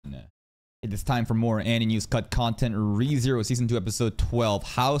It is time for more Aninews cut content. ReZero Season 2 Episode 12.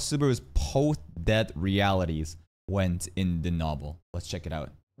 How Subaru's post-death realities went in the novel. Let's check it out.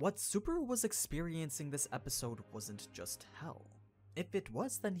 What Subaru was experiencing this episode wasn't just hell. If it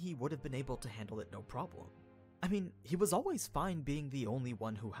was, then he would have been able to handle it no problem. I mean, he was always fine being the only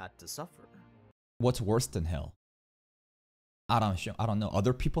one who had to suffer. What's worse than hell? I don't know.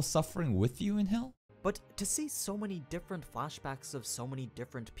 Other people suffering with you in hell? But to see so many different flashbacks of so many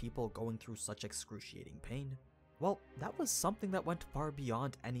different people going through such excruciating pain, well, that was something that went far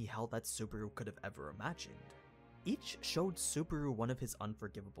beyond any hell that Subaru could have ever imagined. Each showed Subaru one of his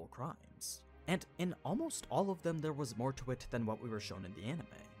unforgivable crimes, and in almost all of them there was more to it than what we were shown in the anime.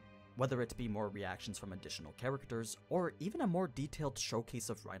 Whether it be more reactions from additional characters, or even a more detailed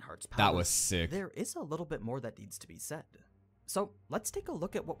showcase of Reinhardt's powers, That was sick. there is a little bit more that needs to be said. So let's take a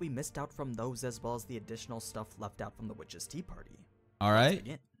look at what we missed out from those as well as the additional stuff left out from the Witch's Tea Party. Alright. Let's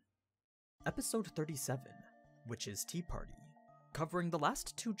begin. Episode 37, Witch's Tea Party, covering the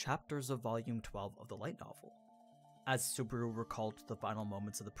last 2 chapters of Volume 12 of the light novel. As Subaru recalled the final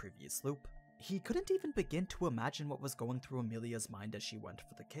moments of the previous loop, he couldn't even begin to imagine what was going through Amelia's mind as she went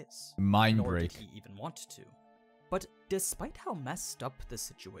for the kiss. Mind Nor break. did he even want to. But despite how messed up the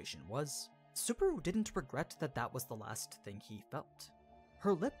situation was, Subaru didn't regret that that was the last thing he felt.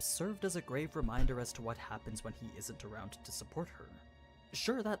 Her lips served as a grave reminder as to what happens when he isn't around to support her.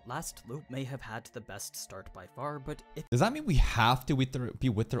 Sure, that last loop may have had the best start by far, but if— Does that mean we have to be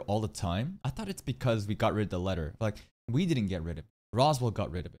with her all the time? I thought it's because we got rid of the letter. Like, we didn't get rid of it. Roswell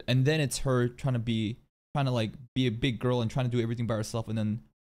got rid of it. And then it's her trying to be a big girl and trying to do everything by herself and then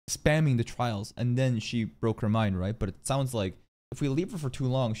spamming the trials. And then she broke her mind, right? But it sounds like if we leave her for too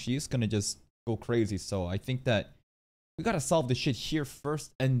long, she's gonna just go crazy. So I think that we gotta solve the shit here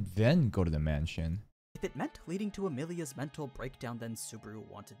first and then go to the mansion. If it meant leading to Amelia's mental breakdown, then Subaru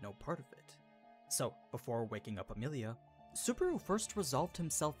wanted no part of it. So, before waking up Amelia, Subaru first resolved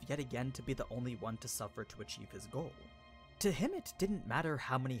himself yet again to be the only one to suffer to achieve his goal. To him, it didn't matter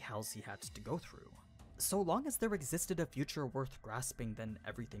how many hells he had to go through. So long as there existed a future worth grasping, then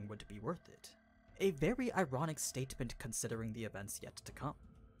everything would be worth it. A very ironic statement considering the events yet to come.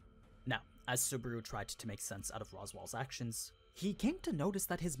 Now, as Subaru tried to make sense out of Roswell's actions, he came to notice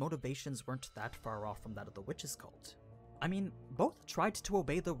that his motivations weren't that far off from that of the witch's cult. I mean, both tried to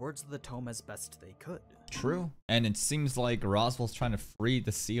obey the words of the tome as best they could. True. And it seems like Roswell's trying to free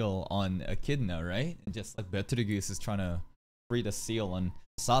the seal on Echidna, right? And just like Betelgeuse is trying to free the seal on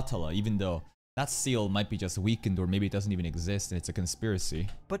Satala, even though that seal might be just weakened or maybe it doesn't even exist and it's a conspiracy.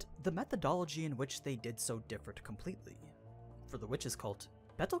 But the methodology in which they did so differed completely. For the witch's cult,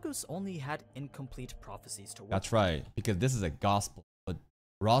 Betelgeuse only had incomplete prophecies to work. That's right, because this is a gospel, but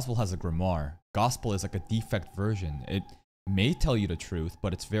Roswell has a grimoire. Gospel is like a defect version. It may tell you the truth,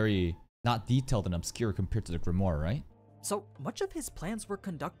 but it's very not detailed and obscure compared to the grimoire, right? So much of his plans were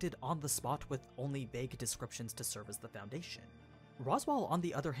conducted on the spot with only vague descriptions to serve as the foundation. Roswell, on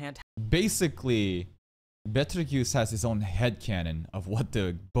the other hand, basically, Betelgeuse has his own headcanon of what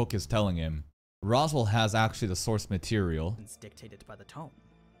the book is telling him. Roswell has actually the source material. Dictated by the tome.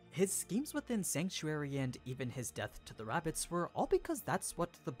 His schemes within Sanctuary and even his death to the rabbits were all because that's what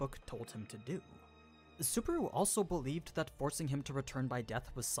the book told him to do. Subaru also believed that forcing him to return by death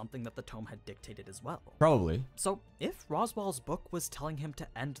was something that the tome had dictated as well. Probably. So, if Roswell's book was telling him to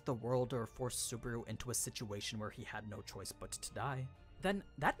end the world or force Subaru into a situation where he had no choice but to die, then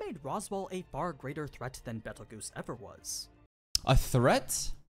that made Roswell a far greater threat than Betelgeuse ever was. A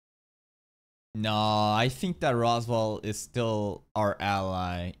threat? No, I think that Roswell is still our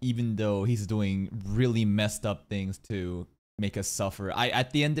ally, even though he's doing really messed up things to make us suffer.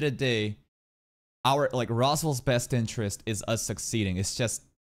 At the end of the day, Roswell's best interest is us succeeding. It's just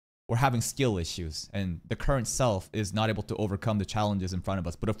we're having skill issues, and the current self is not able to overcome the challenges in front of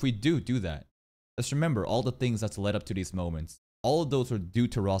us. But if we do that, just remember all the things that's led up to these moments. All of those are due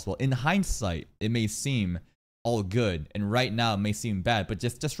to Roswell. In hindsight, it may seem all good, and right now it may seem bad. But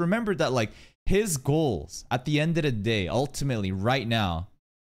just remember that, like, his goals at the end of the day, ultimately, right now,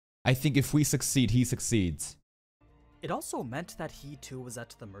 I think if we succeed, he succeeds. It also meant that he too was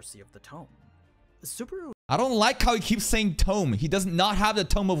at the mercy of the tome. Subaru— I don't like how he keeps saying tome. He does not have the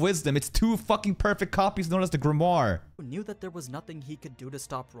Tome of Wisdom. It's 2 fucking perfect copies known as the Grimoire. knew that there was nothing he could do to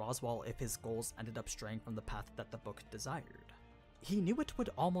stop Roswell if his goals ended up straying from the path that the book desired. He knew it would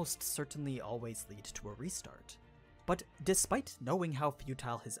almost certainly always lead to a restart. But despite knowing how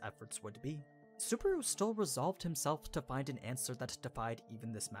futile his efforts would be, Subaru still resolved himself to find an answer that defied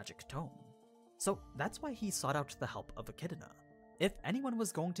even this magic tome. So that's why he sought out the help of Echidna. If anyone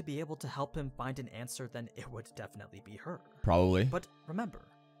was going to be able to help him find an answer, then it would definitely be her. Probably. But remember,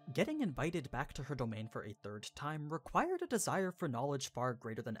 Getting invited back to her domain for a third time required a desire for knowledge far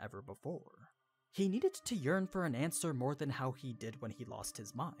greater than ever before. He needed to yearn for an answer more than how he did when he lost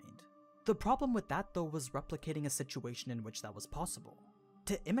his mind. The problem with that, though, was replicating a situation in which that was possible.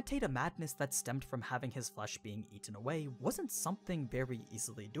 To imitate a madness that stemmed from having his flesh being eaten away wasn't something very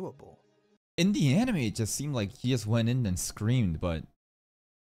easily doable. In the anime, it just seemed like he just went in and screamed, but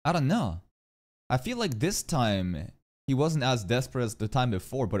I don't know. I feel like this time he wasn't as desperate as the time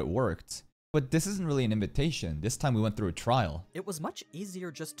before, but it worked. But this isn't really an invitation. This time we went through a trial. It was much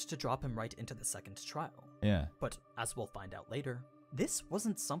easier just to drop him right into the second trial. Yeah. But as we'll find out later, this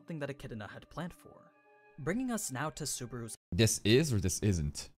wasn't something that Echidna had planned for. Bringing us now to Subaru's This is or this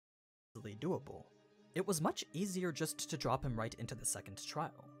isn't? easily doable. It was much easier just to drop him right into the second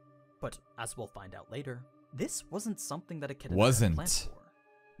trial. But as we'll find out later, this wasn't something that Echidna had planned for.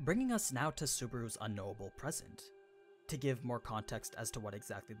 Bringing us now to Subaru's unknowable present. To give more context as to what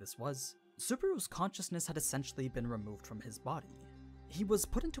exactly this was, Subaru's consciousness had essentially been removed from his body. He was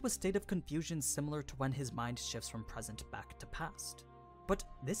put into a state of confusion similar to when his mind shifts from present back to past. But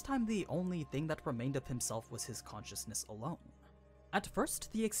this time the only thing that remained of himself was his consciousness alone. At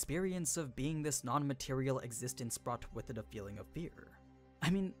first, the experience of being this non-material existence brought with it a feeling of fear. I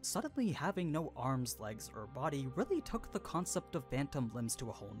mean, suddenly having no arms, legs, or body really took the concept of phantom limbs to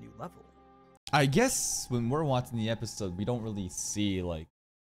a whole new level. I guess when we're watching the episode, we don't really see, like,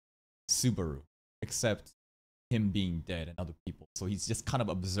 Subaru, except him being dead and other people. So he's just kind of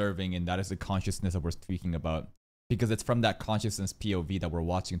observing, and that is the consciousness that we're speaking about. Because it's from that consciousness POV that we're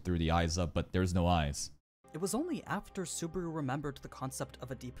watching through the eyes up, but there's no eyes. It was only after Subaru remembered the concept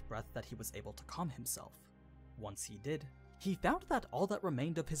of a deep breath that he was able to calm himself. Once he did, he found that all that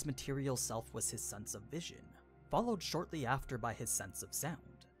remained of his material self was his sense of vision, followed shortly after by his sense of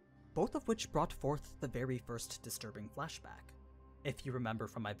sound, both of which brought forth the very first disturbing flashback. If you remember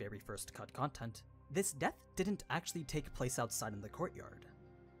from my very first cut content, this death didn't actually take place outside in the courtyard.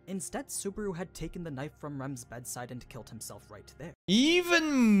 Instead, Subaru had taken the knife from Rem's bedside and killed himself right there.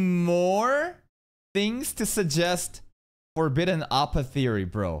 Even more things to suggest forbidden Appa theory,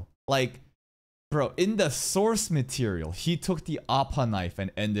 bro. Like, bro, in the source material, he took the Appa knife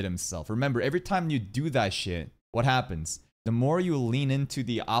and ended himself. Remember, every time you do that shit, what happens? The more you lean into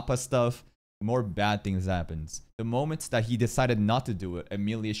the Appa stuff, the more bad things happens. The moments that he decided not to do it,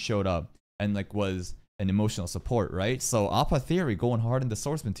 Amelia showed up and like was an emotional support, right? So Appa theory going hard in the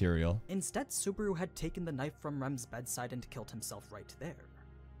source material. Instead, Subaru had taken the knife from Rem's bedside and killed himself right there.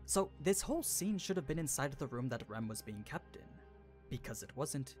 So this whole scene should have been inside the room that Rem was being kept in. Because it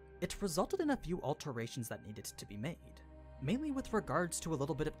wasn't, it resulted in a few alterations that needed to be made, mainly with regards to a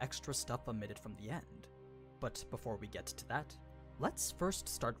little bit of extra stuff omitted from the end. But before we get to that, let's first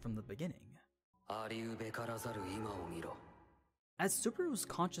start from the beginning. As Subaru's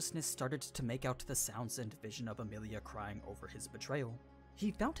consciousness started to make out the sounds and vision of Amelia crying over his betrayal,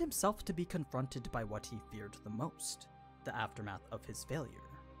 he found himself to be confronted by what he feared the most, the aftermath of his failure.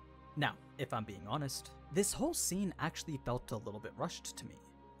 Now, if I'm being honest, this whole scene actually felt a little bit rushed to me,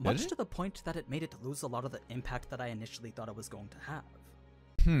 much to the point that it made it lose a lot of the impact that I initially thought it was going to have.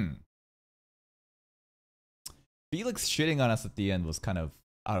 Felix shitting on us at the end was kind of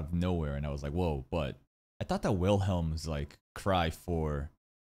out of nowhere, and I was like, whoa, but I thought that Wilhelm's like cry for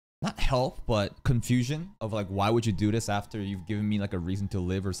not help, but confusion of like, why would you do this after you've given me like a reason to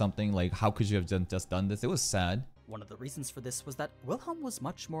live or something? Like, how could you have just done this? It was sad. One of the reasons for this was that Wilhelm was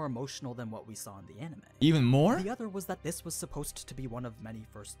much more emotional than what we saw in the anime. Even more? The other was that this was supposed to be one of many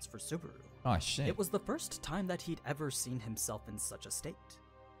firsts for Subaru. Oh shit. It was the first time that he'd ever seen himself in such a state.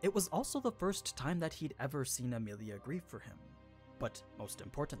 It was also the first time that he'd ever seen Amelia grieve for him. But most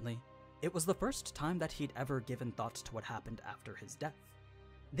importantly, it was the first time that he'd ever given thought to what happened after his death.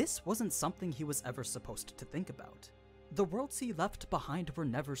 This wasn't something he was ever supposed to think about. The worlds he left behind were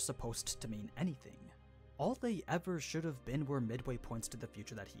never supposed to mean anything. All they ever should have been were midway points to the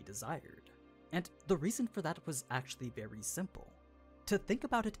future that he desired. And the reason for that was actually very simple. To think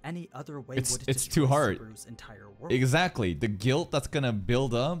about it any other way would it's too hard. Subaru's entire world. Exactly. The guilt that's gonna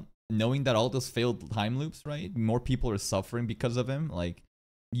build up, knowing that all those failed time loops, right? More people are suffering because of him. Like,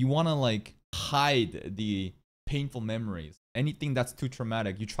 you wanna like hide the painful memories. Anything that's too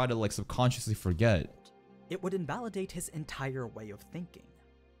traumatic, you try to like subconsciously forget. It would invalidate his entire way of thinking.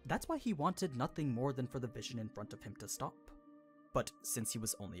 That's why he wanted nothing more than for the vision in front of him to stop. But since he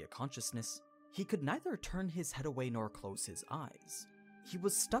was only a consciousness, he could neither turn his head away nor close his eyes. He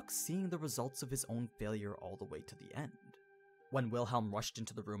was stuck seeing the results of his own failure all the way to the end. When Wilhelm rushed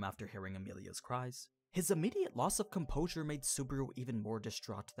into the room after hearing Amelia's cries, his immediate loss of composure made Subaru even more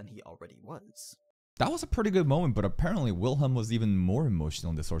distraught than he already was. That was a pretty good moment, but apparently Wilhelm was even more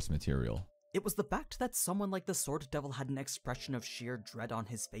emotional in the source material. It was the fact that someone like the Sword Devil had an expression of sheer dread on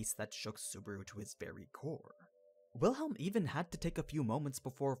his face that shook Subaru to his very core. Wilhelm even had to take a few moments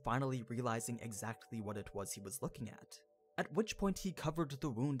before finally realizing exactly what it was he was looking at which point he covered the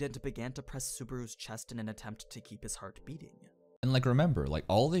wound and began to press Subaru's chest in an attempt to keep his heart beating. And like, remember, like,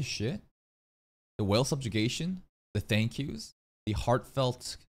 all this shit, the whale subjugation, the thank yous, the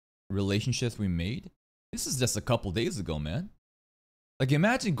heartfelt relationships we made, this is just a couple days ago, man. Like,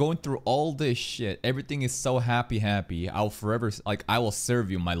 imagine going through all this shit. Everything is so happy. I'll forever, like, I will serve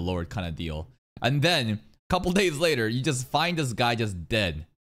you, my lord, kind of deal. And then, a couple days later, you just find this guy just dead.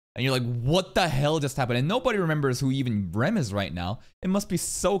 And you're like, what the hell just happened? And nobody remembers who even Rem is right now. It must be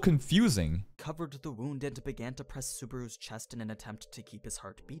so confusing. Covered the wound and began to press Subaru's chest in an attempt to keep his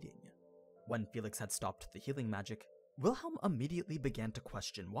heart beating. When Felix had stopped the healing magic, Wilhelm immediately began to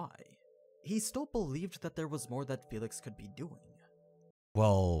question why. He still believed that there was more that Felix could be doing.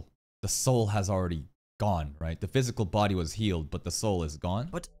 Well, the soul has already gone, right? The physical body was healed, but the soul is gone.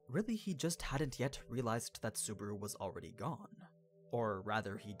 But really, he just hadn't yet realized that Subaru was already gone. Or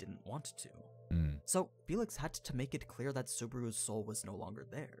rather, he didn't want to. So Felix had to make it clear that Subaru's soul was no longer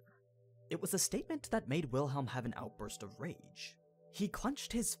there. It was a statement that made Wilhelm have an outburst of rage. He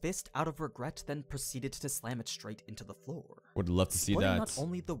clenched his fist out of regret, then proceeded to slam it straight into the floor. Would love to see that. Not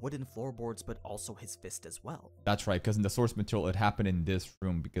only the wooden floorboards, but also his fist as well. That's right, because in the source material, it happened in this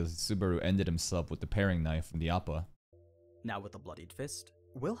room because Subaru ended himself with the paring knife from the Appa. Now with a bloodied fist,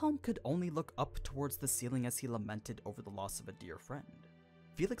 Wilhelm could only look up towards the ceiling as he lamented over the loss of a dear friend.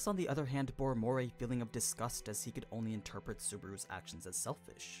 Felix, on the other hand, bore more a feeling of disgust as he could only interpret Subaru's actions as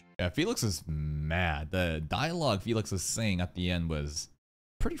selfish. Yeah, Felix is mad. The dialogue Felix was saying at the end was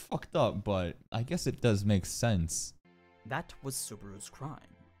pretty fucked up, but I guess it does make sense. That was Subaru's crime.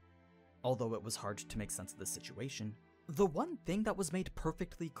 Although it was hard to make sense of the situation, the one thing that was made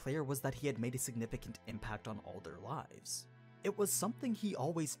perfectly clear was that he had made a significant impact on all their lives. It was something he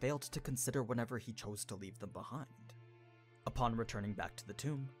always failed to consider whenever he chose to leave them behind. Upon returning back to the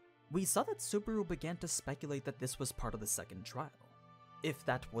tomb, we saw that Subaru began to speculate that this was part of the second trial. If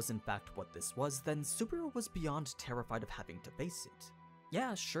that was in fact what this was, then Subaru was beyond terrified of having to face it.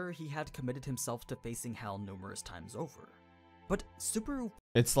 Yeah, sure, he had committed himself to facing hell numerous times over. But Subaru...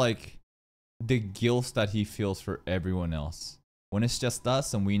 It's like the guilt that he feels for everyone else. When it's just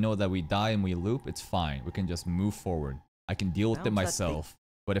us and we know that we die and we loop, it's fine. We can just move forward. I can deal with it myself.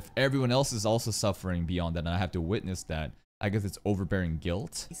 But if everyone else is also suffering beyond that and I have to witness that, I guess it's overbearing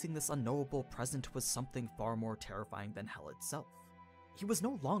guilt. Facing this unknowable present was something far more terrifying than hell itself. He was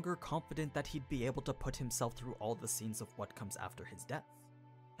no longer confident that he'd be able to put himself through all the scenes of what comes after his death.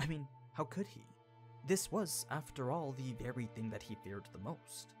 I mean, how could he? This was, after all, the very thing that he feared the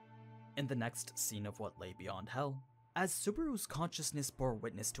most. In the next scene of what lay beyond hell, as Subaru's consciousness bore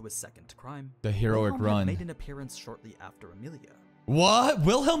witness to his second crime, the heroic Wilhelm run had made an appearance shortly after Amelia. What?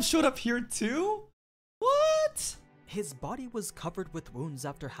 Wilhelm showed up here too? What? His body was covered with wounds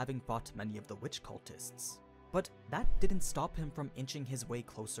after having fought many of the witch cultists. But that didn't stop him from inching his way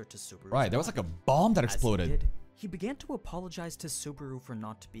closer to Subaru. Right, there was like a bomb that exploded. As he did, he began to apologize to Subaru for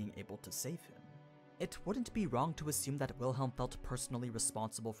not being able to save him. It wouldn't be wrong to assume that Wilhelm felt personally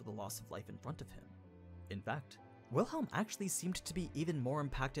responsible for the loss of life in front of him. In fact, Wilhelm actually seemed to be even more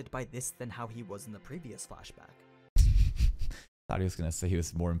impacted by this than how he was in the previous flashback. Thought he was gonna say he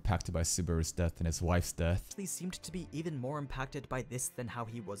was more impacted by Subaru's death than his wife's death. He seemed to be even more impacted by this than how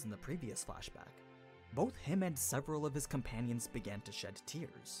he was in the previous flashback. Both him and several of his companions began to shed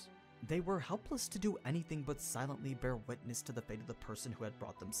tears. They were helpless to do anything but silently bear witness to the fate of the person who had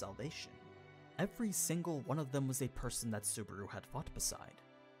brought them salvation. Every single one of them was a person that Subaru had fought beside,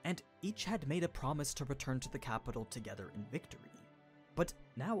 and each had made a promise to return to the capital together in victory. But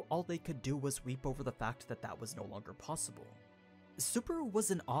now all they could do was weep over the fact that that was no longer possible. Subaru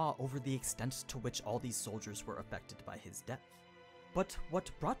was in awe over the extent to which all these soldiers were affected by his death. But what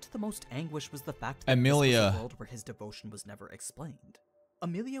brought the most anguish was the fact that Amelia. This was a world where his devotion was never explained.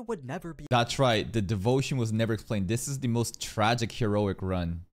 Amelia would never be— That's right, the devotion was never explained. This is the most tragic heroic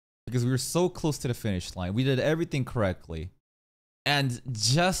run. Because we were so close to the finish line. We did everything correctly. And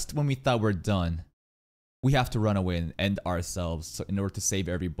just when we thought we're done, we have to run away and end ourselves in order to save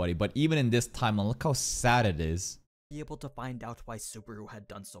everybody. But even in this timeline, look how sad it is. Be able to find out why Subaru had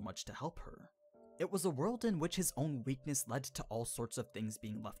done so much to help her. It was a world in which his own weakness led to all sorts of things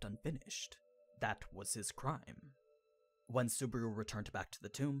being left unfinished. That was his crime. When Subaru returned back to the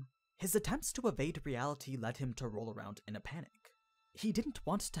tomb, his attempts to evade reality led him to roll around in a panic. He didn't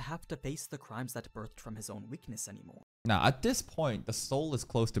want to have to face the crimes that birthed from his own weakness anymore. Now, at this point, the soul is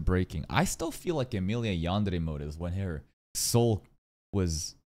close to breaking. I still feel like Emilia Yandere mode is when her soul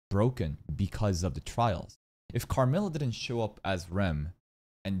was broken because of the trials. If Carmilla didn't show up as Rem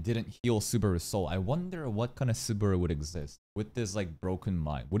and didn't heal Subaru's soul, I wonder what kind of Subaru would exist with this like broken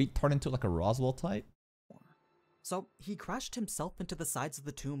mind. Would he turn into like a Roswell type? So he crashed himself into the sides of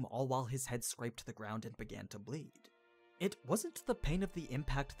the tomb all while his head scraped the ground and began to bleed. It wasn't the pain of the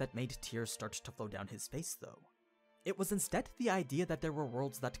impact that made tears start to flow down his face though. It was instead the idea that there were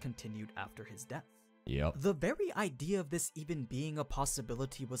worlds that continued after his death. Yep. The very idea of this even being a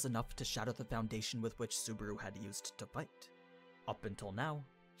possibility was enough to shatter the foundation with which Subaru had used to fight. Up until now,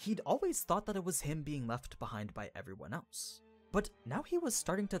 he'd always thought that it was him being left behind by everyone else. But now he was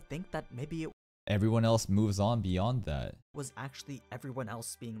starting to think that maybe everyone else moves on beyond that. Was actually everyone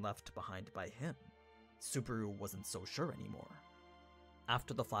else being left behind by him. Subaru wasn't so sure anymore.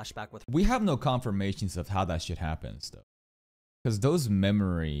 After the flashback with... We have no confirmations of how that shit happens though. Because those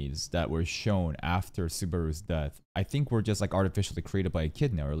memories that were shown after Subaru's death, I think were just like artificially created by a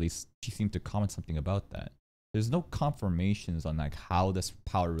kid now, or at least she seemed to comment something about that. There's no confirmations on like how this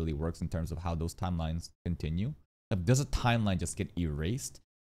power really works in terms of how those timelines continue. Like, does a timeline just get erased?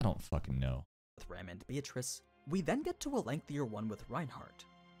 I don't fucking know. With Ram and Beatrice, we then get to a lengthier one with Reinhardt.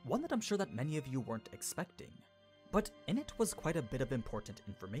 One that I'm sure that many of you weren't expecting. But in it was quite a bit of important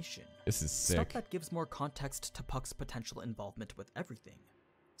information. This is sick. Stuff that gives more context to Puck's potential involvement with everything.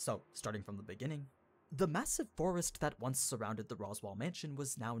 So, starting from the beginning, the massive forest that once surrounded the Roswell mansion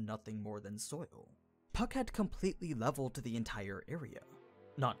was now nothing more than soil. Puck had completely leveled the entire area.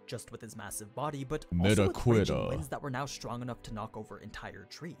 Not just with his massive body, but also with raging winds that were now strong enough to knock over entire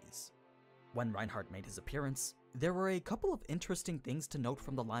trees. When Reinhardt made his appearance, there were a couple of interesting things to note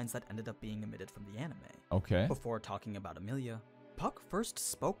from the lines that ended up being omitted from the anime. Okay. Before talking about Emilia, Puck first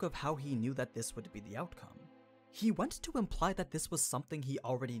spoke of how he knew that this would be the outcome. He went to imply that this was something he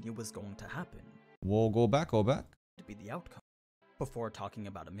already knew was going to happen. We'll go back. To be the outcome. Before talking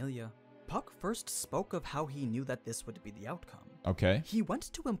about Emilia, Puck first spoke of how he knew that this would be the outcome. Okay. He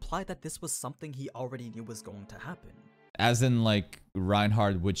went to imply that this was something he already knew was going to happen. As in, like,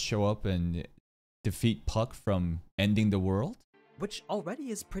 Reinhardt would show up and defeat Puck from ending the world? Which already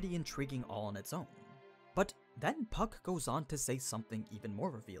is pretty intriguing all on its own. But then Puck goes on to say something even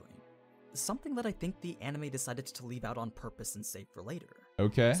more revealing. Something that I think the anime decided to leave out on purpose and save for later.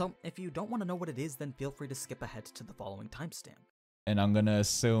 Okay. So if you don't want to know what it is, then feel free to skip ahead to the following timestamp. And I'm gonna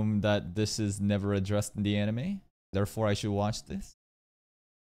assume that this is never addressed in the anime, therefore I should watch this.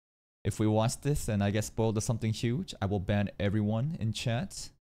 If we watch this and I get spoiled of something huge, I will ban everyone in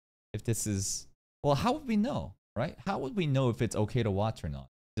chat. If this is... Well, how would we know, right? How would we know if it's okay to watch or not?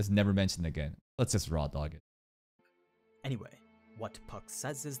 Just never mention again. Let's just raw dog it. Anyway, what Puck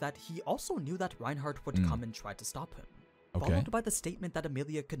says is that he also knew that Reinhardt would come and try to stop him. Okay. Followed by the statement that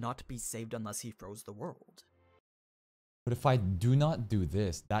Emilia could not be saved unless he froze the world. But if I do not do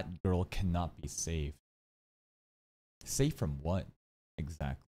this, that girl cannot be saved. Saved from what?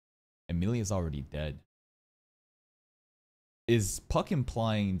 Exactly. Emilia's already dead. Is Puck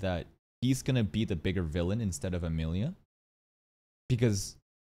implying that he's gonna be the bigger villain instead of Emilia? Because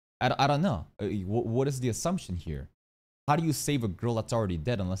I don't know. What is the assumption here? How do you save a girl that's already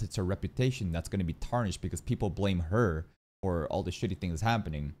dead unless it's her reputation that's gonna be tarnished because people blame her for all the shitty things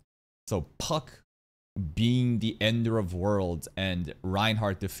happening? So Puck being the ender of worlds and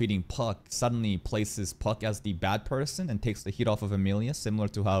Reinhardt defeating Puck suddenly places Puck as the bad person and takes the heat off of Emilia, similar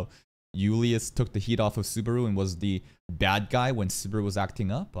to how Julius took the heat off of Subaru and was the bad guy when Subaru was acting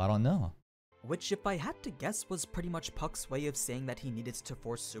up? I don't know. Which, if I had to guess, was pretty much Puck's way of saying that he needed to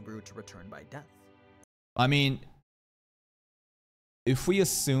force Subaru to return by death. I mean, if we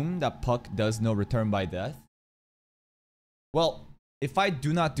assume that Puck does know return by death, well, if I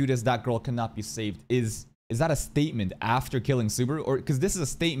do not do this, that girl cannot be saved. Is that a statement after killing Subaru? Or because this is a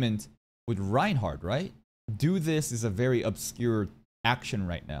statement with Reinhardt, right? Do this is a very obscure action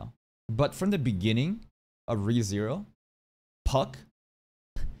right now. But from the beginning of ReZero, Puck,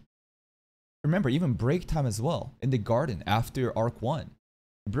 remember even break time as well in the garden after Arc 1.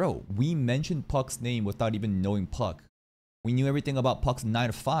 Bro, we mentioned Puck's name without even knowing Puck. We knew everything about Puck's 9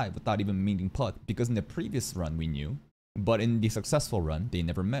 to 5 without even meeting Puck, because in the previous run we knew, but in the successful run they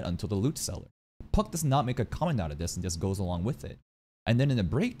never met until the loot cellar. Puck does not make a comment out of this and just goes along with it. And then in the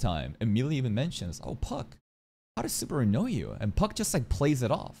break time, Emilia even mentions, oh Puck, how does Subaru know you? And Puck just like plays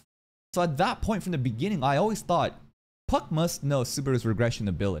it off. So at that point from the beginning, I always thought Puck must know Subaru's regression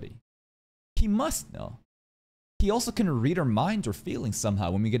ability. He must know. He also can read our minds or feelings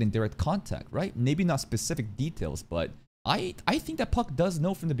somehow when we get in direct contact, right? Maybe not specific details, but I think that Puck does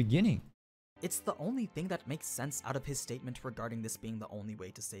know from the beginning. It's the only thing that makes sense out of his statement regarding this being the only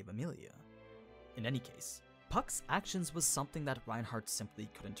way to save Amelia. In any case, Puck's actions was something that Reinhardt simply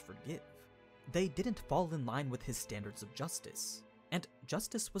couldn't forgive. They didn't fall in line with his standards of justice, and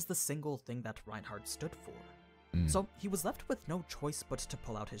justice was the single thing that Reinhardt stood for. So he was left with no choice but to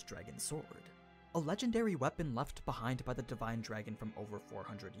pull out his dragon sword, a legendary weapon left behind by the divine dragon from over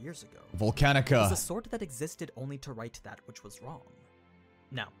 400 years ago. Volcanica. It was a sword that existed only to right that which was wrong.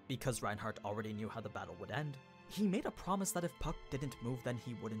 Now, because Reinhardt already knew how the battle would end, he made a promise that if Puck didn't move, then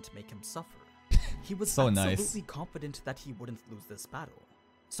he wouldn't make him suffer. He was So absolutely confident that he wouldn't lose this battle.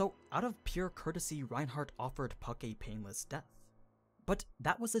 So, out of pure courtesy, Reinhardt offered Puck a painless death. But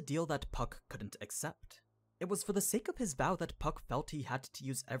that was a deal that Puck couldn't accept. It was for the sake of his vow that Puck felt he had to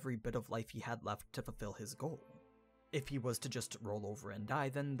use every bit of life he had left to fulfill his goal. If he was to just roll over and die,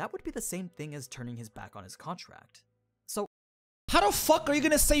 then that would be the same thing as turning his back on his contract. So, How the fuck are you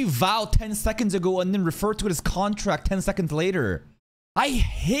gonna say vow 10 seconds ago and then refer to it as contract 10 seconds later? I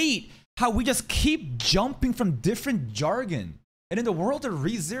hate how we just keep jumping from different jargon. And in the world of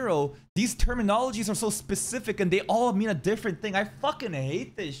ReZero, these terminologies are so specific and they all mean a different thing. I fucking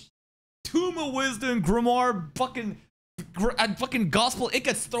hate this. Tomb of Wisdom, Grimoire, fucking Gospel, it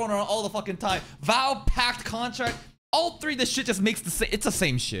gets thrown around all the fucking time. Vow, pact, contract, all three, this shit just makes the same. It's the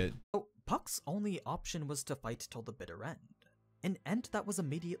same shit. So Puck's only option was to fight till the bitter end. An end that was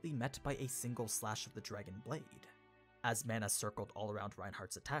immediately met by a single slash of the Dragon Blade. As mana circled all around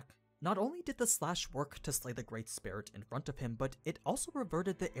Reinhardt's attack, not only did the slash work to slay the Great Spirit in front of him, but it also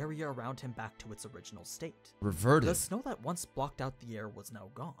reverted the area around him back to its original state. Reverted? The snow that once blocked out the air was now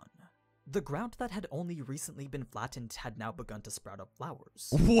gone. The ground that had only recently been flattened had now begun to sprout up flowers.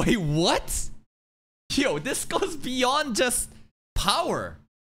 Wait, what? Yo, this goes beyond just power.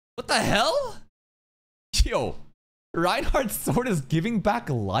 What the hell? Yo, Reinhardt's sword is giving back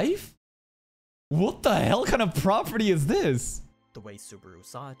life? What the hell kind of property is this? The way Subaru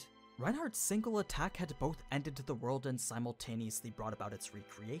saw it, Reinhardt's single attack had both ended the world and simultaneously brought about its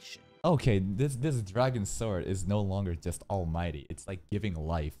recreation. Okay, this dragon sword is no longer just almighty. It's like giving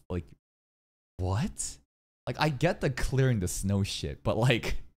life. Like, what? Like, I get the clearing the snow shit, but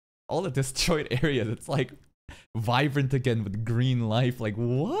like, all the destroyed areas, it's like vibrant again with green life. Like,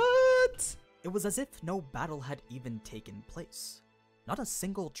 what? It was as if no battle had even taken place. Not a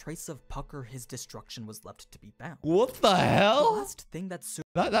single trace of Puck or his destruction was left to be found. What the hell? The last thing that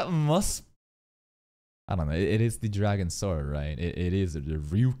must... I don't know, it is the dragon sword, right? It is the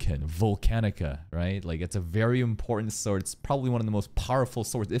Ryuken Volcanica, right? Like, it's a very important sword. It's probably one of the most powerful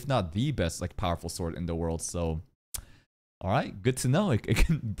swords, if not the best, like, powerful sword in the world, so... Alright, good to know. It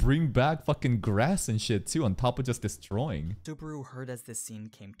can bring back fucking grass and shit, too, on top of just destroying. Subaru heard as this scene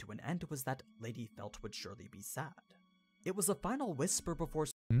came to an end was that Lady Felt would surely be sad. It was a final whisper before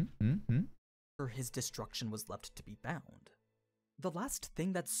his destruction was left to be bound. The last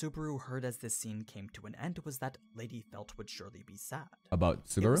thing that Subaru heard as this scene came to an end was that Lady Felt would surely be sad. About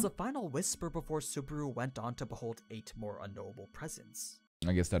Subaru? It was a final whisper before Subaru went on to behold 8 more unknowable presents.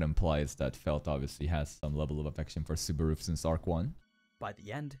 I guess that implies that Felt obviously has some level of affection for Subaru since Arc 1. By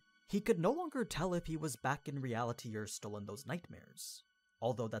the end, he could no longer tell if he was back in reality or still in those nightmares.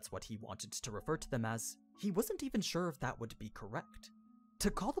 Although that's what he wanted to refer to them as, he wasn't even sure if that would be correct.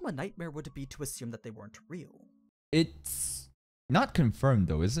 To call them a nightmare would be to assume that they weren't real. It's not confirmed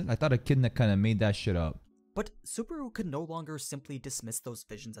though, is it? I thought Echidna kind of made that shit up. But Subaru could no longer simply dismiss those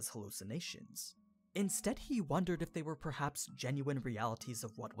visions as hallucinations. Instead, he wondered if they were perhaps genuine realities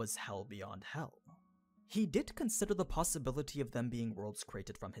of what was hell beyond hell. He did consider the possibility of them being worlds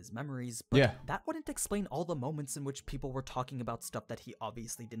created from his memories, but that wouldn't explain all the moments in which people were talking about stuff that he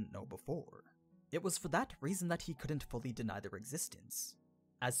obviously didn't know before. It was for that reason that he couldn't fully deny their existence.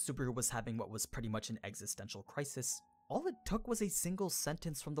 As Subaru was having what was pretty much an existential crisis, all it took was a single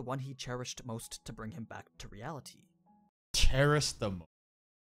sentence from the one he cherished most to bring him back to reality. Cherish the most.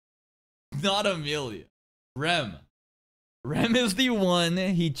 Not Amelia. Rem. Rem is the one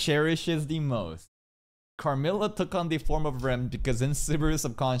he cherishes the most. Carmilla took on the form of Rem because in Subaru's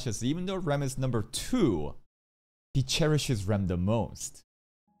subconscious, even though Rem is number 2, he cherishes Rem the most.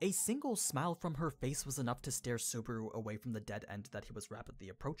 A single smile from her face was enough to stare Subaru away from the dead end that he was rapidly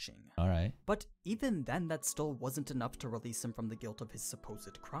approaching. Alright. But even then, that still wasn't enough to release him from the guilt of his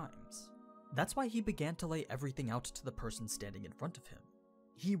supposed crimes. That's why he began to lay everything out to the person standing in front of him.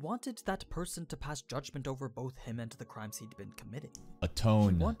 He wanted that person to pass judgment over both him and the crimes he'd been committing.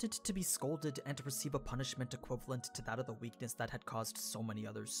 Atone. He wanted to be scolded and receive a punishment equivalent to that of the weakness that had caused so many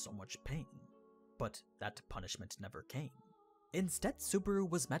others so much pain. But that punishment never came. Instead, Subaru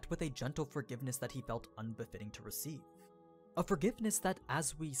was met with a gentle forgiveness that he felt unbefitting to receive. A forgiveness that,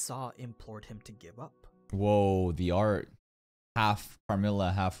 as we saw, implored him to give up. Whoa, the art. Half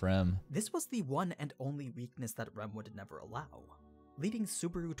Carmilla, half Rem. This was the one and only weakness that Rem would never allow, leading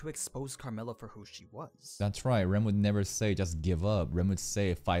Subaru to expose Carmilla for who she was. That's right, Rem would never say just give up. Rem would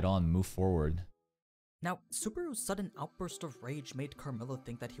say fight on, move forward. Now, Subaru's sudden outburst of rage made Carmilla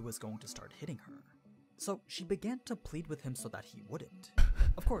think that he was going to start hitting her. So she began to plead with him so that he wouldn't.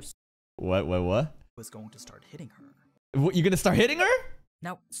 Of course, What? was going to start hitting her. What, you gonna start hitting her?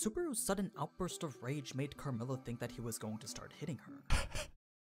 Now, Subaru's sudden outburst of rage made Carmilla think that he was going to start hitting her.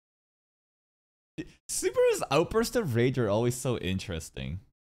 Subaru's outbursts of rage are always so interesting.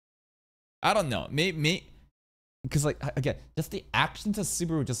 I don't know, maybe because like again, just the actions of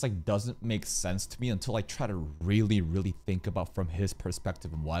Subaru just like doesn't make sense to me until I try to really think about from his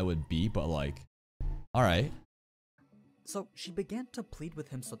perspective and why it would be. But like, all right. So she began to plead with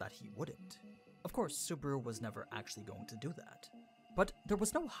him so that he wouldn't. Of course, Subaru was never actually going to do that. But there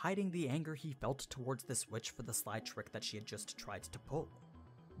was no hiding the anger he felt towards this witch for the sly trick that she had just tried to pull.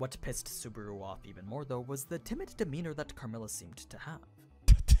 What pissed Subaru off even more though was the timid demeanor that Carmilla seemed to have.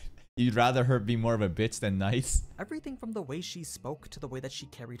 You'd rather her be more of a bitch than nice? Everything from the way she spoke to the way that she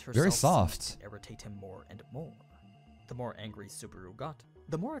carried herself Very seemed soft. to irritate him more and more. The more angry Subaru got,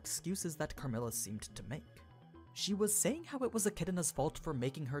 the more excuses that Carmilla seemed to make. She was saying how it was Echidna's fault for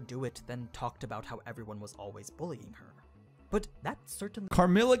making her do it, then talked about how everyone was always bullying her. But that certainly—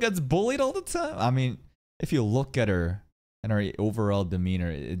 Carmilla gets bullied all the time? I mean, if you look at her and her overall demeanor,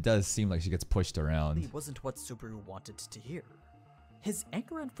 it does seem like she gets pushed around. wasn't what Subaru wanted to hear. His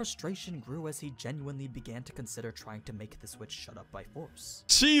anger and frustration grew as he genuinely began to consider trying to make this witch shut up by force.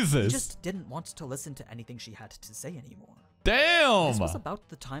 Jesus! He just didn't want to listen to anything she had to say anymore. Damn! This was about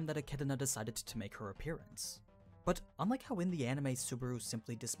the time that Echidna decided to make her appearance. But unlike how in the anime Subaru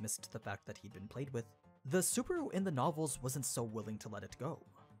simply dismissed the fact that he'd been played with, the Subaru in the novels wasn't so willing to let it go.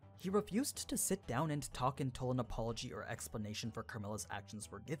 He refused to sit down and talk until an apology or explanation for Carmilla's actions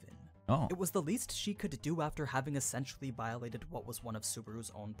were given. Oh. It was the least she could do after having essentially violated what was one of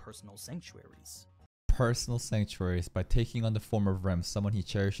Subaru's own personal sanctuaries. Personal sanctuaries by taking on the form of Rem, someone he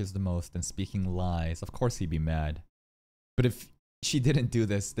cherishes the most, and speaking lies. Of course he'd be mad. But if she didn't do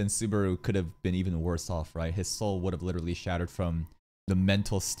this, then Subaru could have been even worse off, right? His soul would have literally shattered from the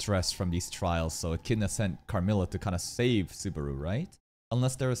mental stress from these trials, so Echidna sent Carmilla to kind of save Subaru, right?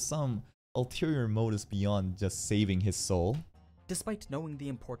 Unless there was some ulterior motives beyond just saving his soul. Despite knowing the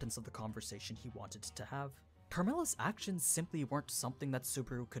importance of the conversation he wanted to have, Carmilla's actions simply weren't something that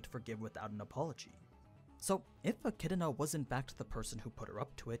Subaru could forgive without an apology. So, if Echidna was in fact the person who put her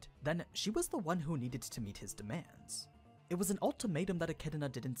up to it, then she was the one who needed to meet his demands. It was an ultimatum that Echidna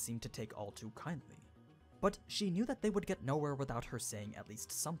didn't seem to take all too kindly. But she knew that they would get nowhere without her saying at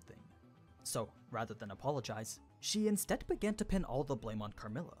least something. So, rather than apologize, she instead began to pin all the blame on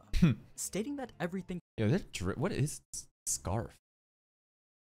Carmilla, stating that everything— Yo, what is this scarf?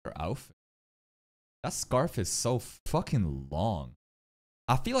 Her outfit? That scarf is so fucking long.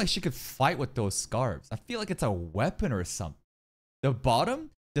 I feel like she could fight with those scarves. I feel like it's a weapon or something. The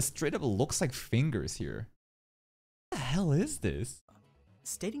bottom just straight up looks like fingers here. What the hell is this?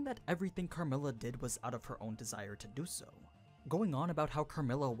 Stating that everything Carmilla did was out of her own desire to do so, going on about how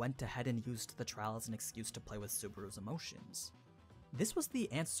Carmilla went ahead and used the trial as an excuse to play with Subaru's emotions. This was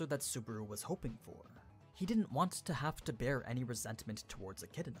the answer that Subaru was hoping for. He didn't want to have to bear any resentment towards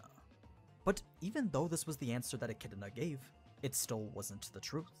Echidna. But even though this was the answer that Echidna gave, it still wasn't the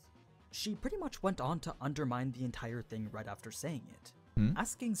truth. She pretty much went on to undermine the entire thing right after saying it,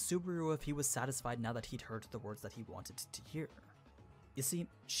 asking Subaru if he was satisfied now that he'd heard the words that he wanted to hear. You see,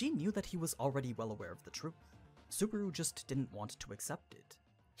 she knew that he was already well aware of the truth. Subaru just didn't want to accept it.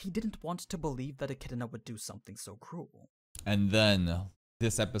 He didn't want to believe that Echidna would do something so cruel. And then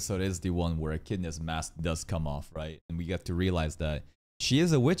this episode is the one where Echidna's mask does come off, right? And we get to realize that she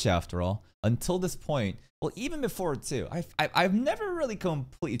is a witch after all. Until this point, well, even before too, I've never really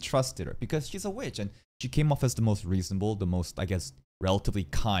completely trusted her because she's a witch and she came off as the most reasonable, the most, I guess, relatively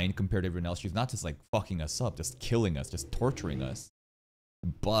kind compared to everyone else. She's not just like fucking us up, just killing us, just torturing us.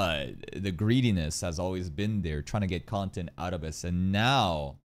 But the greediness has always been there, trying to get content out of us. And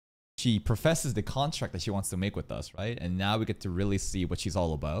now she professes the contract that she wants to make with us, right? And now we get to really see what she's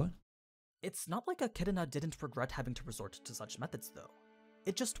all about. It's not like Echidna didn't regret having to resort to such methods, though.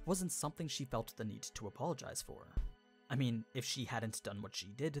 It just wasn't something she felt the need to apologize for. I mean, if she hadn't done what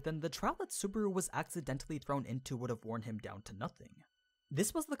she did, then the trial that Subaru was accidentally thrown into would have worn him down to nothing.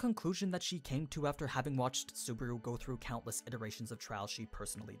 This was the conclusion that she came to after having watched Subaru go through countless iterations of trials she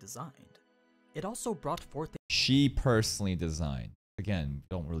personally designed. It also brought forth— She personally designed. Again,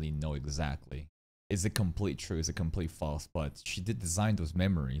 don't really know exactly. is it complete true? Is it complete false? But she did design those a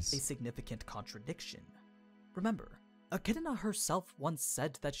memories. significant contradiction. Remember, Echidna herself once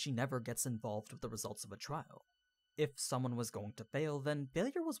said that she never gets involved with the results of a trial. If someone was going to fail, then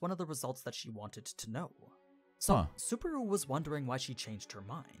failure was one of the results that she wanted to know. So Subaru was wondering why she changed her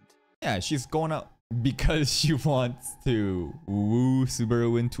mind. Yeah, she's going out because she wants to woo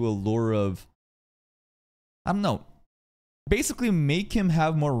Subaru into a lure of, I don't know, basically make him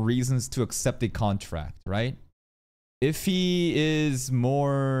have more reasons to accept a contract, right? If he is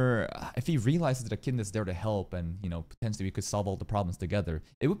more, if he realizes that Echidna is there to help and, you know, potentially we could solve all the problems together,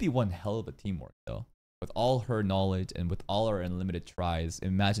 it would be one hell of a teamwork though. With all her knowledge and with all her unlimited tries,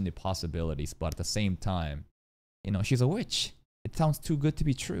 imagine the possibilities, but at the same time, you know, she's a witch. It sounds too good to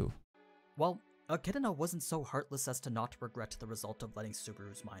be true. Well, Echidna wasn't so heartless as to not regret the result of letting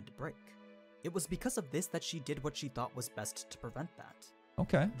Subaru's mind break. It was because of this that she did what she thought was best to prevent that.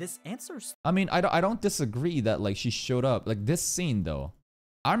 Okay. This answers. I mean, I don't disagree that like she showed up. Like this scene though,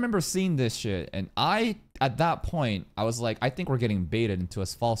 I remember seeing this shit and at that point, I was like, I think we're getting baited into a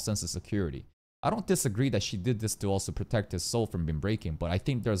false sense of security. I don't disagree that she did this to also protect his soul from being breaking, but I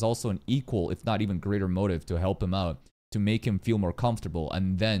think there's also an equal, if not even greater motive to help him out, to make him feel more comfortable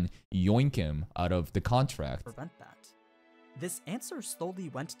and then yoink him out of the contract. Prevent that. This answer slowly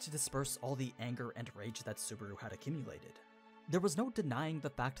went to disperse all the anger and rage that Subaru had accumulated. There was no denying the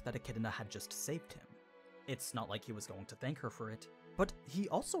fact that Echidna had just saved him. It's not like he was going to thank her for it, but he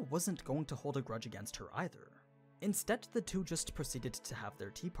also wasn't going to hold a grudge against her either. Instead, the two just proceeded to have their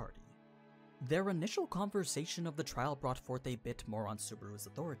tea party. Their initial conversation of the trial brought forth a bit more on Subaru's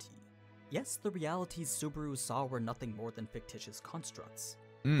authority. Yes, the realities Subaru saw were nothing more than fictitious constructs,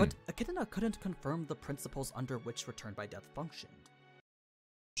 but Echidna couldn't confirm the principles under which return by death functioned.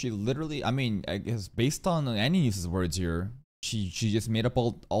 She literally, I mean, I guess based on Aninews' words here, she just made up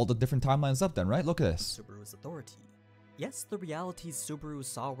all the different timelines up then, right? Look at this. Subaru's authority. Yes, the realities Subaru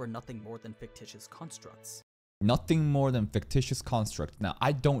saw were nothing more than fictitious constructs. Nothing more than fictitious construct. Now,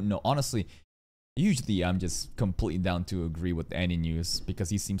 I don't know. Honestly, usually I'm just completely down to agree with Aninews because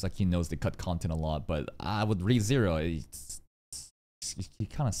he seems like he knows they cut content a lot, but with ReZero, he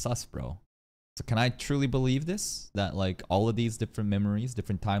kind of sus, bro. So can I truly believe this? That like all of these different memories,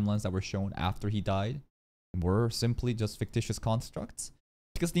 different timelines that were shown after he died were simply just fictitious constructs?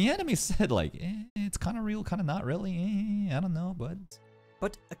 Because the anime said like, it's kind of real, kind of not really, I don't know, but...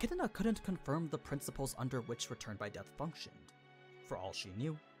 But Echidna couldn't confirm the principles under which return by death functioned. For all she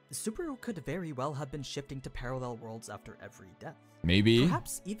knew, Subaru could very well have been shifting to parallel worlds after every death. Maybe.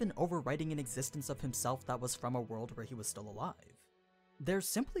 Perhaps even overwriting an existence of himself that was from a world where he was still alive. There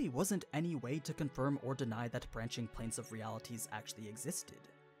simply wasn't any way to confirm or deny that branching planes of realities actually existed.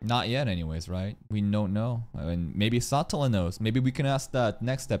 Not yet anyways, right? We don't know. I mean, maybe Satala knows. Maybe we can ask that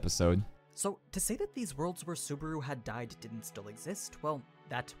next episode. So, to say that these worlds where Subaru had died didn't still exist, well,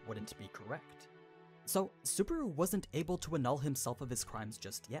 that wouldn't be correct. So, Subaru wasn't able to annul himself of his crimes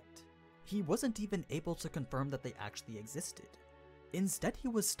just yet. He wasn't even able to confirm that they actually existed. Instead, he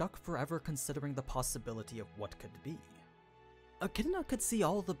was stuck forever considering the possibility of what could be. Echidna could see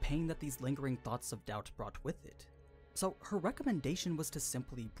all the pain that these lingering thoughts of doubt brought with it. So, her recommendation was to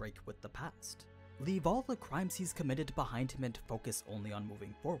simply break with the past. Leave all the crimes he's committed behind him and focus only on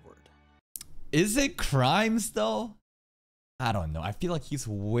moving forward. Is it crimes though? I don't know. I feel like he's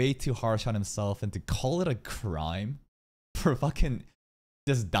way too harsh on himself, and to call it a crime for fucking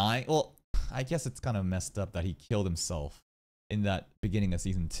just dying. Well, I guess it's kind of messed up that he killed himself in that beginning of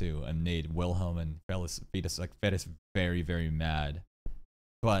season 2 and made Wilhelm and Fetus very, very mad.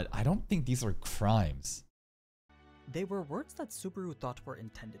 But I don't think these are crimes. They were words that Subaru thought were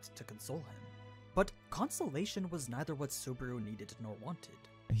intended to console him. But consolation was neither what Subaru needed nor wanted.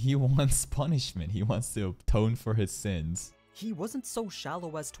 He wants punishment. He wants to atone for his sins. He wasn't so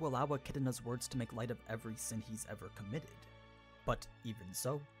shallow as to allow Echidna's words to make light of every sin he's ever committed. But even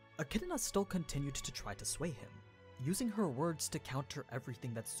so, Echidna still continued to try to sway him, using her words to counter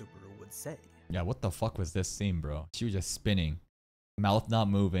everything that Subaru would say. Yeah, what the fuck was this scene, bro? She was just spinning, mouth not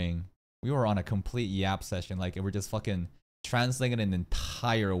moving. We were on a complete yap session, like, and we're just fucking translating an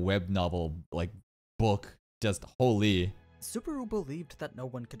entire web novel, like, book, just holy. Subaru believed that no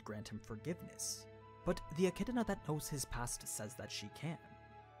one could grant him forgiveness, but the Echidna that knows his past says that she can.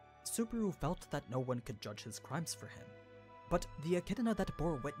 Subaru felt that no one could judge his crimes for him, but the Echidna that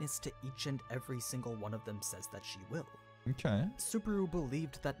bore witness to each and every single one of them says that she will. Okay. Subaru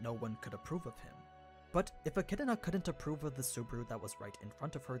believed that no one could approve of him. But if Echidna couldn't approve of the Subaru that was right in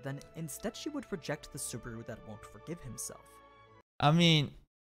front of her, then instead she would reject the Subaru that won't forgive himself. I mean,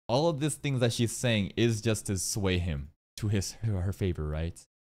 all of these things that she's saying is just to sway him to her favor, right?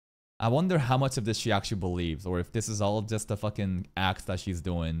 I wonder how much of this she actually believes, or if this is all just a fucking act that she's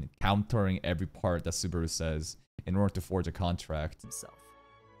doing, countering every part that Subaru says in order to forge a contract. Himself.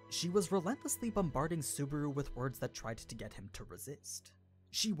 She was relentlessly bombarding Subaru with words that tried to get him to resist.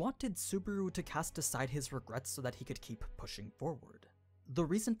 She wanted Subaru to cast aside his regrets so that he could keep pushing forward. The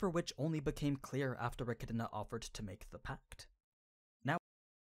reason for which only became clear after Echidna offered to make the pact. Now,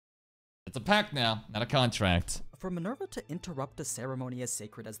 It's a pact now, not a contract. for Minerva to interrupt a ceremony as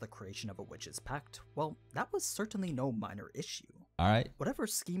sacred as the creation of a witch's pact, well, that was certainly no minor issue. Alright. Whatever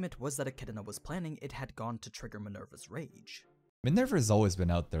scheme it was that Echidna was planning, it had gone to trigger Minerva's rage. Minerva has always been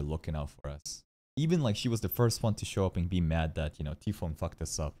out there looking out for us. Even like she was the first one to show up and be mad that, you know, Typhon fucked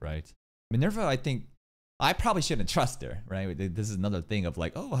us up, right? Minerva, I think, I probably shouldn't trust her, right? This is another thing of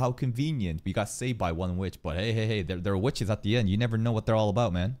like, oh, how convenient. We got saved by one witch, but hey, there are witches at the end. You never know what they're all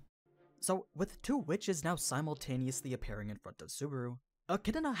about, man. So, with two witches now simultaneously appearing in front of Subaru,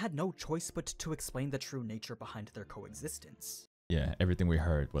 Echidna had no choice but to explain the true nature behind their coexistence. Yeah, everything we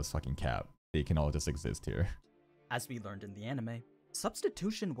heard was fucking cap. They can all just exist here. As we learned in the anime,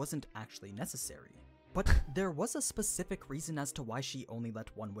 substitution wasn't actually necessary, but there was a specific reason as to why she only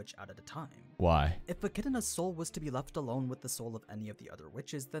let one witch out at a time. Why? If Echidna's soul was to be left alone with the soul of any of the other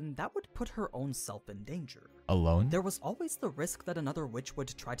witches, then that would put her own self in danger. Alone? There was always the risk that another witch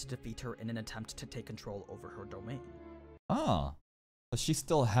would try to defeat her in an attempt to take control over her domain. Ah. But she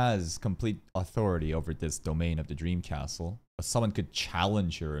still has complete authority over this domain of the Dream Castle. But someone could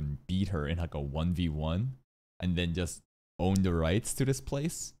challenge her and beat her in like a 1v1 and then just own the rights to this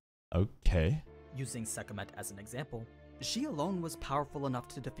place? Okay. Using Sekhmet as an example, she alone was powerful enough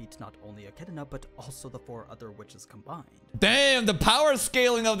to defeat not only Echidna but also the 4 other witches combined. Damn, the power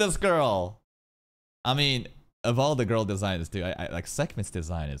scaling of this girl! I mean, of all the girl designs, dude, I like Sekhmet's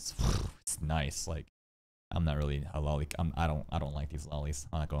design is it's nice. Like, I'm not really a lolly. I don't like these lollies.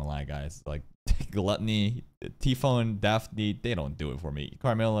 I'm not gonna lie, guys. Like Gluttony, Typhon, Daphne, they don't do it for me.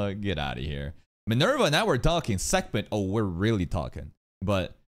 Carmilla, get out of here. Minerva, now we're talking. Sekhmet, oh, we're really talking.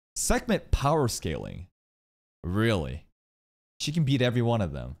 But Sekhmet power scaling, really, she can beat every one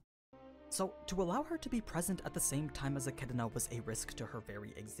of them. So, to allow her to be present at the same time as Echidna was a risk to her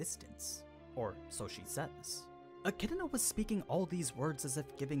very existence. Or so she says. Echidna was speaking all these words as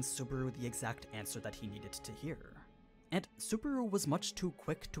if giving Subaru the exact answer that he needed to hear. And Subaru was much too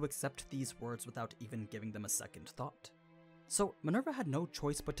quick to accept these words without even giving them a second thought. So Minerva had no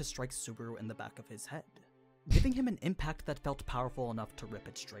choice but to strike Subaru in the back of his head, giving him an impact that felt powerful enough to rip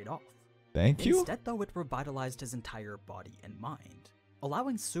it straight off. Thank you. Instead, though, it revitalized his entire body and mind,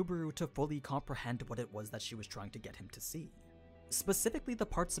 allowing Subaru to fully comprehend what it was that she was trying to get him to see. Specifically the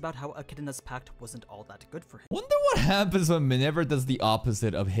parts about how Echidna's pact wasn't all that good for him. Wonder what happens when Minerva does the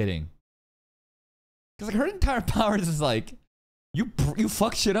opposite of hitting. Because like her entire powers is like, you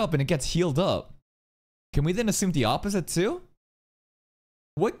fuck shit up and it gets healed up. Can we then assume the opposite too?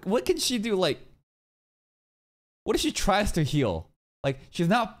 What can she do? Like, what if she tries to heal? Like, she's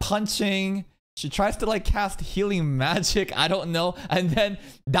not punching. She tries to like cast healing magic. I don't know. And then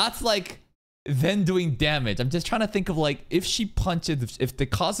that's like then doing damage. I'm just trying to think of like, if she punches, if the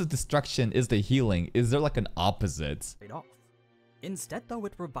cause of destruction is the healing, is there like an opposite? Straight off. Instead, though,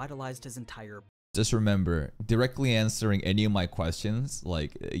 it revitalized his entire. Just remember, directly answering any of my questions,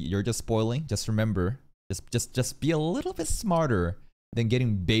 like you're just spoiling. Just remember, just be a little bit smarter than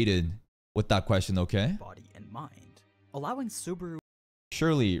getting baited with that question, okay? Body and mind, allowing Subaru.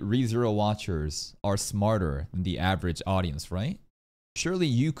 Surely, ReZero watchers are smarter than the average audience, right? Surely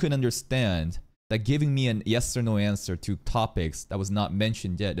you could understand that giving me an yes or no answer to topics that was not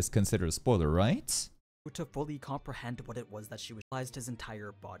mentioned yet is considered a spoiler, right? To fully comprehend what it was that she realized his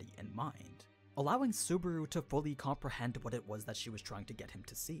entire body and mind, allowing Subaru to fully comprehend what it was that she was trying to get him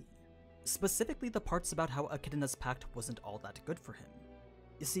to see. Specifically the parts about how Echidna's pact wasn't all that good for him.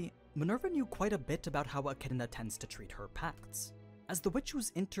 You see, Minerva knew quite a bit about how Echidna tends to treat her pacts. As the witch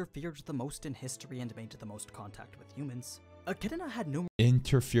who's interfered the most in history and made the most contact with humans, Echidna had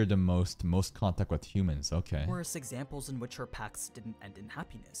interfere the most contact with humans, okay. numerous examples in which her pacts didn't end in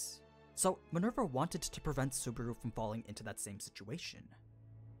happiness. So Minerva wanted to prevent Subaru from falling into that same situation.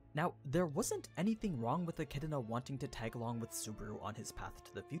 Now, there wasn't anything wrong with Echidna wanting to tag along with Subaru on his path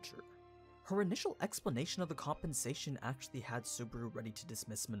to the future. Her initial explanation of the compensation actually had Subaru ready to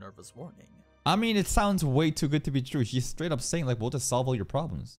dismiss Minerva's warning. I mean, it sounds way too good to be true. She's straight up saying, like, we'll just solve all your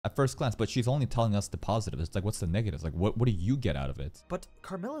problems at first glance, but she's only telling us the positives. It's like, what's the negatives? Like, what do you get out of it? But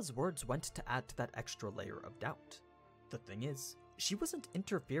Carmilla's words went to add to that extra layer of doubt. The thing is, she wasn't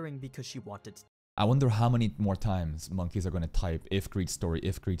interfering because she wanted. I wonder how many more times monkeys are gonna type if Greek story,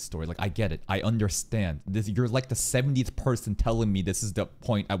 if Greek story. Like, I get it. I understand. You're like the 70th person telling me this is the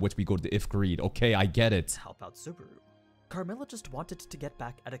point at which we go to if greed. Okay, I get it. To help out Subaru. Carmilla just wanted to get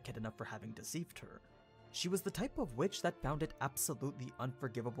back at Echidna for having deceived her. She was the type of witch that found it absolutely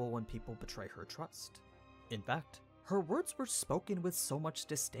unforgivable when people betray her trust. In fact, her words were spoken with so much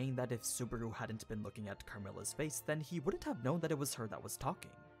disdain that if Subaru hadn't been looking at Carmilla's face, then he wouldn't have known that it was her that was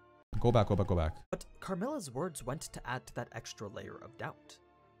talking. Go back, go back, go back. But Carmilla's words went to add to that extra layer of doubt.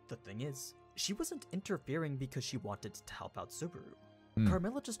 The thing is, she wasn't interfering because she wanted to help out Subaru.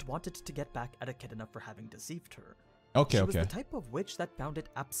 Carmilla just wanted to get back at Echidna for having deceived her. Okay, She was the type of witch that found it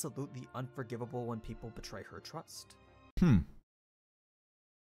absolutely unforgivable when people betray her trust. I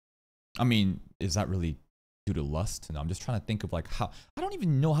mean, is that really due to lust? No, I'm just trying to think of like how, I don't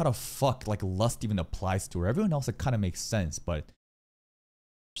even know how to fuck like lust even applies to her. Everyone else, it kind of makes sense, but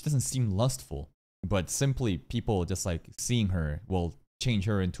she doesn't seem lustful. But simply people just like seeing her will change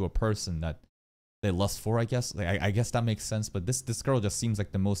her into a person that they lust for, I guess. Like, I guess that makes sense, but this girl just seems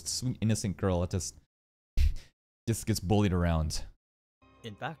like the most sweet, innocent girl that just gets bullied around.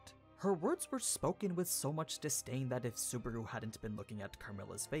 In fact, her words were spoken with so much disdain that if Subaru hadn't been looking at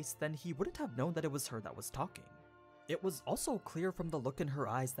Carmilla's face, then he wouldn't have known that it was her that was talking. It was also clear from the look in her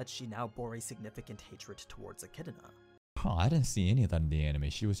eyes that she now bore a significant hatred towards Echidna. Huh, I didn't see any of that in the anime.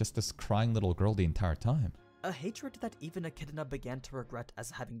 She was just this crying little girl the entire time. A hatred that even Echidna began to regret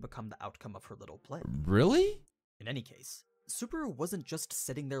as having become the outcome of her little play. Really? In any case, Subaru wasn't just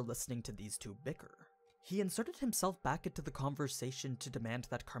sitting there listening to these two bicker. He inserted himself back into the conversation to demand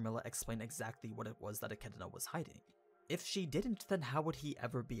that Carmilla explain exactly what it was that Echidna was hiding. If she didn't, then how would he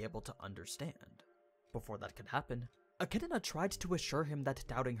ever be able to understand? Before that could happen, Echidna tried to assure him that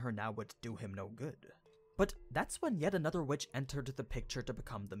doubting her now would do him no good. But that's when yet another witch entered the picture to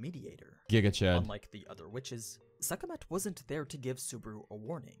become the mediator. Giga Chad. Unlike the other witches, Sekhmet wasn't there to give Subaru a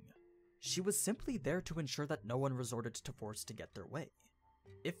warning. She was simply there to ensure that no one resorted to force to get their way.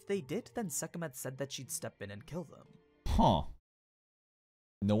 If they did, then Sekhmet said that she'd step in and kill them. Huh.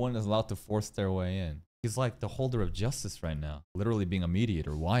 No one is allowed to force their way in. He's like the holder of justice right now, literally being a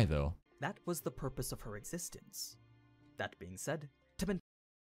mediator. Why though? That was the purpose of her existence. That being said,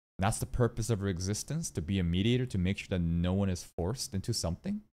 that's the purpose of her existence, to be a mediator, to make sure that no one is forced into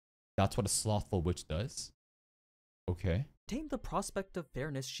something? That's what a slothful witch does? Okay. maintain the prospect of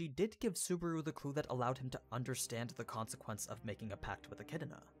fairness, she did give Subaru the clue that allowed him to understand the consequence of making a pact with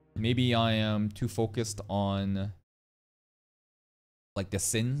Echidna. Maybe I am too focused on like the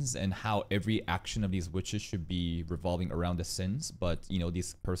sins and how every action of these witches should be revolving around the sins, but you know,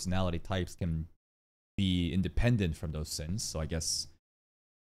 these personality types can be independent from those sins. So I guess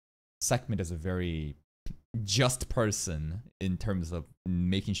Sekhmet is a very just person in terms of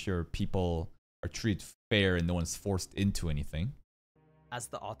making sure people are treated fair and no one's forced into anything. As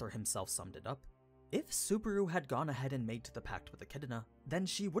the author himself summed it up, if Subaru had gone ahead and made the pact with Echidna, then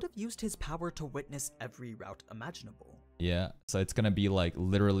she would have used his power to witness every route imaginable. Yeah, so it's gonna be like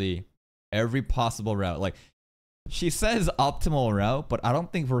literally every possible route. Like, she says optimal route, but I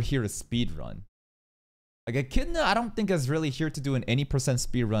don't think we're here to speed run. Like, Echidna, I don't think is really here to do an any %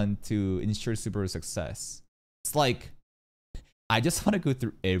 speed run to ensure Subaru's success. It's like, I just want to go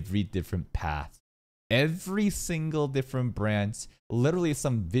through every different path. Every single different branch. Literally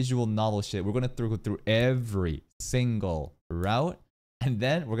some visual novel shit. We're going to go through every single route. And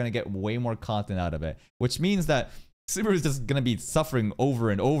then we're going to get way more content out of it. Which means that Subaru is just going to be suffering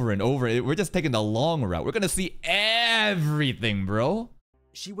over and over and over. We're just taking the long route. We're going to see everything, bro.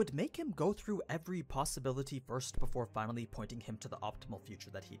 She would make him go through every possibility first before finally pointing him to the optimal future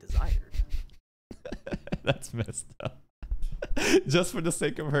that he desired. That's messed up. Just for the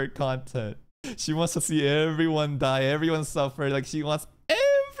sake of her content. She wants to see everyone die, everyone suffer. Like, she wants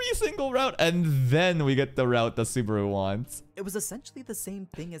every single route, and then we get the route that Subaru wants. It was essentially the same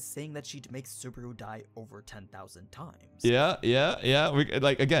thing as saying that she'd make Subaru die over 10,000 times. Yeah.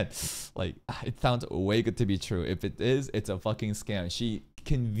 Like, again, like, it sounds way good to be true. If it is, it's a fucking scam. She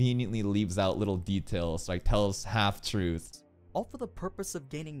conveniently leaves out little details, like tells half-truths. All for the purpose of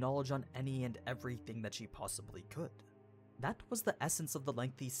gaining knowledge on any and everything that she possibly could. That was the essence of the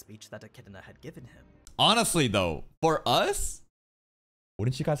lengthy speech that Echidna had given him. Honestly, though, for us,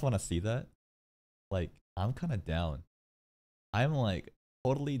 wouldn't you guys want to see that? Like, I'm kind of down. I'm like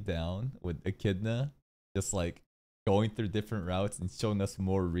totally down with Echidna, just like going through different routes and showing us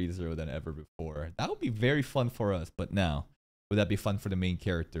more ReZero than ever before. That would be very fun for us, but now, would that be fun for the main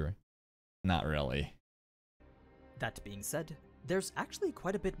character? Not really. That being said, there's actually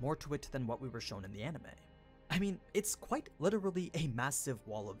quite a bit more to it than what we were shown in the anime. I mean, it's quite literally a massive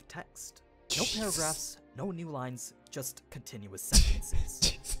wall of text. No paragraphs, no new lines, just continuous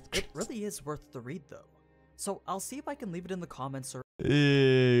sentences. It really is worth the read though. So I'll see if I can leave it in the comments or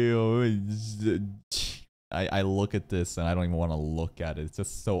I look at this and I don't even want to look at it. It's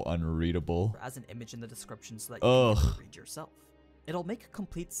just so unreadable. as an image in the description so that you can read yourself. It'll make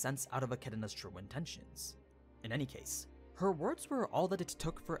complete sense out of Echidna's true intentions. In any case, her words were all that it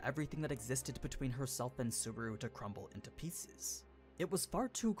took for everything that existed between herself and Subaru to crumble into pieces. It was far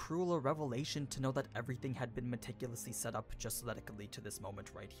too cruel a revelation to know that everything had been meticulously set up just so that it could lead to this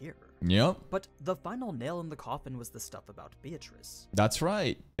moment right here. Yep. But the final nail in the coffin was the stuff about Beatrice. That's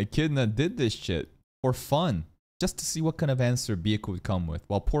right. Echidna did this shit for fun, just to see what kind of answer Byakuya would come with,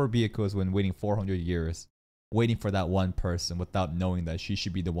 while poor Byakuya has been waiting 400 years, waiting for that one person without knowing that she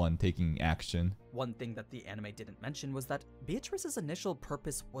should be the one taking action. One thing that the anime didn't mention was that Beatrice's initial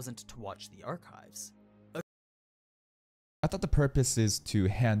purpose wasn't to watch the archives. I thought the purpose is to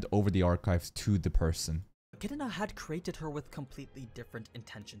hand over the archives to the person. Echidna had created her with completely different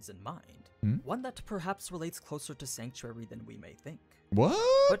intentions in mind. One that perhaps relates closer to Sanctuary than we may think. What?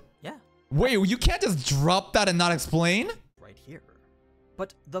 But yeah. Wait, you can't just drop that and not explain? Right here.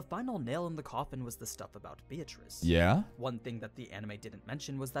 But the final nail in the coffin was the stuff about Beatrice. Yeah? One thing that the anime didn't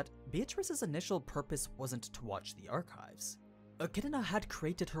mention was that Beatrice's initial purpose wasn't to watch the archives. Echidna had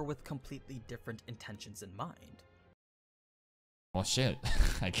created her with completely different intentions in mind. Well, shit.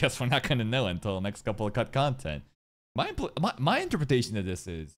 I guess we're not gonna know until the next couple of cut content. My interpretation of this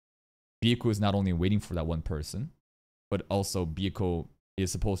is Byakuya is not only waiting for that one person, but also Byakuya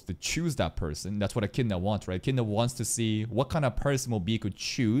is supposed to choose that person. That's what Echidna wants, right? Echidna wants to see what kind of person will Byakuya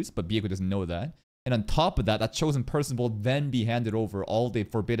choose, but Byakuya doesn't know that. And on top of that, that chosen person will then be handed over all the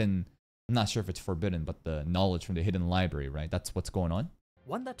forbidden, I'm not sure if it's forbidden, but the knowledge from the hidden library, right? That's what's going on.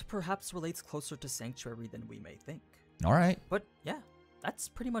 One that perhaps relates closer to Sanctuary than we may think. All right. But yeah, that's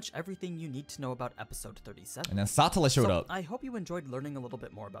pretty much everything you need to know about episode 37. And then Satala showed up. I hope you enjoyed learning a little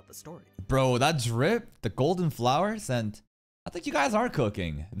bit more about the story. Bro, that drip, the golden flowers, and I think you guys are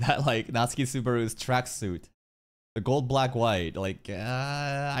cooking. That, like, Natsuki Subaru's tracksuit. The gold, black, white. Like,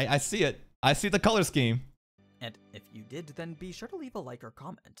 I see it. I see the color scheme. And if you did, then be sure to leave a like or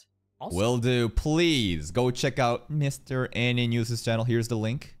comment. Also, Will do. Please go check out Mr. Aninews' channel. Here's the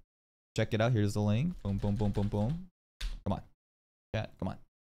link. Check it out. Here's the link. Boom, boom, boom, boom, boom. Come on. Chat, come on.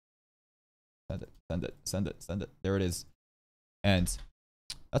 Send it, send it, send it, send it. There it is. And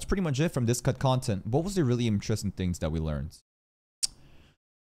that's pretty much it from this cut content. What was the really interesting things that we learned?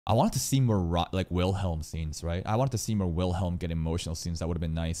 I wanted to see more like Wilhelm scenes, right? I wanted to see more Wilhelm get emotional scenes. That would have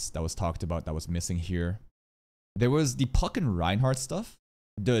been nice. That was talked about. That was missing here. There was the Puck and Reinhardt stuff.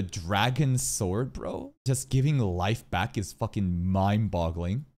 The dragon sword, bro. Just giving life back is fucking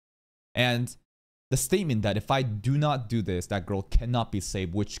mind-boggling. And the statement that if I do not do this, that girl cannot be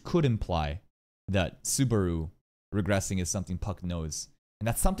saved, which could imply that Subaru regressing is something Puck knows. And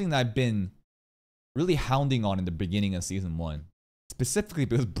that's something that I've been really hounding on in the beginning of season 1. Specifically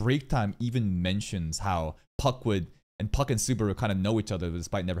because Break Time even mentions how Puck and Subaru kind of know each other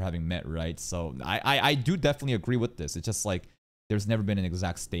despite never having met, right? So I do definitely agree with this. It's just like there's never been an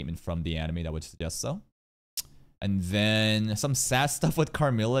exact statement from the anime that would suggest so. And then some sad stuff with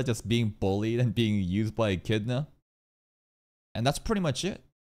Carmilla just being bullied and being used by Echidna. And that's pretty much it,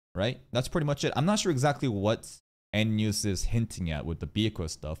 right? That's pretty much it. I'm not sure exactly what Aninews is hinting at with the Byakuya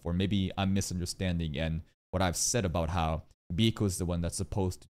stuff, or maybe I'm misunderstanding and what I've said about how Byakuya is the one that's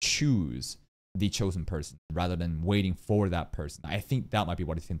supposed to choose the chosen person rather than waiting for that person. I think that might be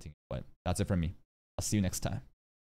what he's hinting at, but that's it from me. I'll see you next time.